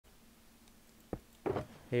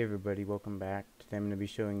Hey everybody, welcome back. Today I'm going to be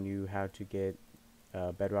showing you how to get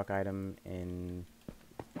a bedrock item in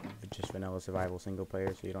just vanilla survival single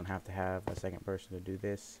player, so you don't have to have a second person to do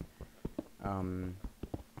this.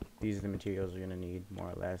 These are the materials you're going to need, more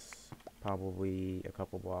or less, probably a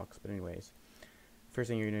couple blocks, but anyways. First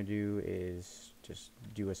thing you're going to do is just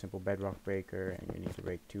do a simple bedrock breaker, and you need to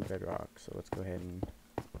break 2 bedrocks. So let's go ahead and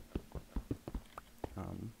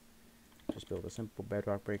just build a simple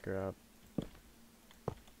bedrock breaker up.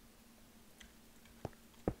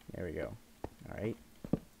 There we go. Alright.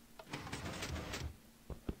 We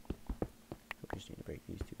just need to break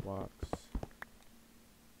these 2 blocks.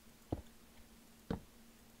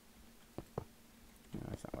 No,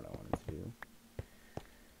 that's not what I wanted to do.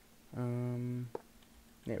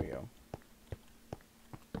 There we go.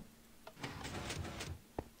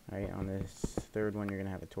 Alright, on this third one you're going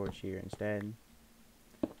to have a torch here instead.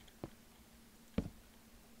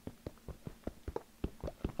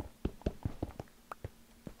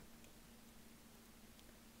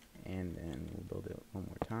 And then we'll build it one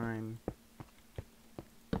more time.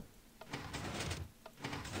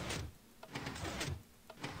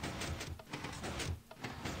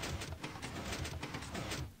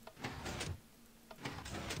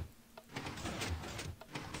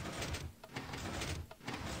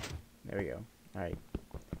 There we go. Alright.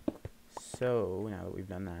 So, now that we've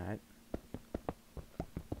done that,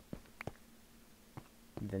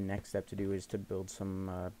 the next step to do is to build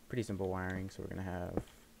some pretty simple wiring. So we're going to have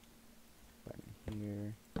button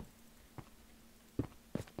here.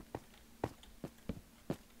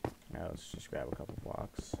 Now let's just grab a couple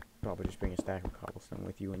blocks. Probably just bring a stack of cobblestone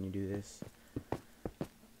with you when you do this.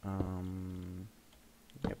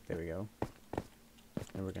 Yep, there we go.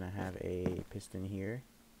 And we're going to have a piston here.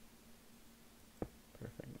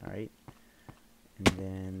 Perfect. Alright. And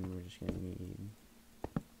then we're just going to need,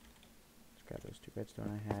 let's grab those 2 redstone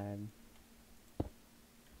I had.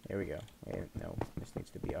 There we go. Wait, no, this needs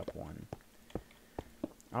to be up 1.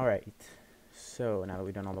 Alright. So now that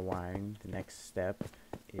we've done all the wiring, the next step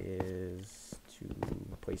is to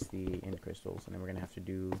place the end crystals, and then we're going to have to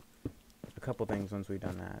do a couple things once we've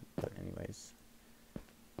done that. But anyways,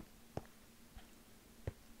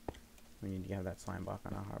 we need to have that slime block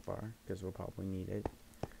on our hotbar because we'll probably need it.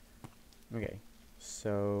 Okay,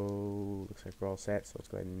 so looks like we're all set, so let's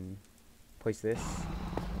go ahead and place this.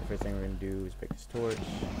 The first thing we're going to do is pick this torch,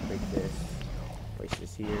 break this, place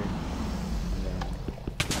this here,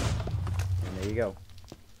 and there you go.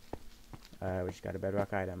 We just got a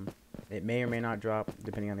bedrock item. It may or may not drop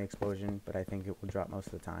depending on the explosion, but I think it will drop most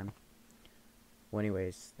of the time. Well,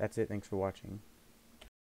 anyways, that's it. Thanks for watching.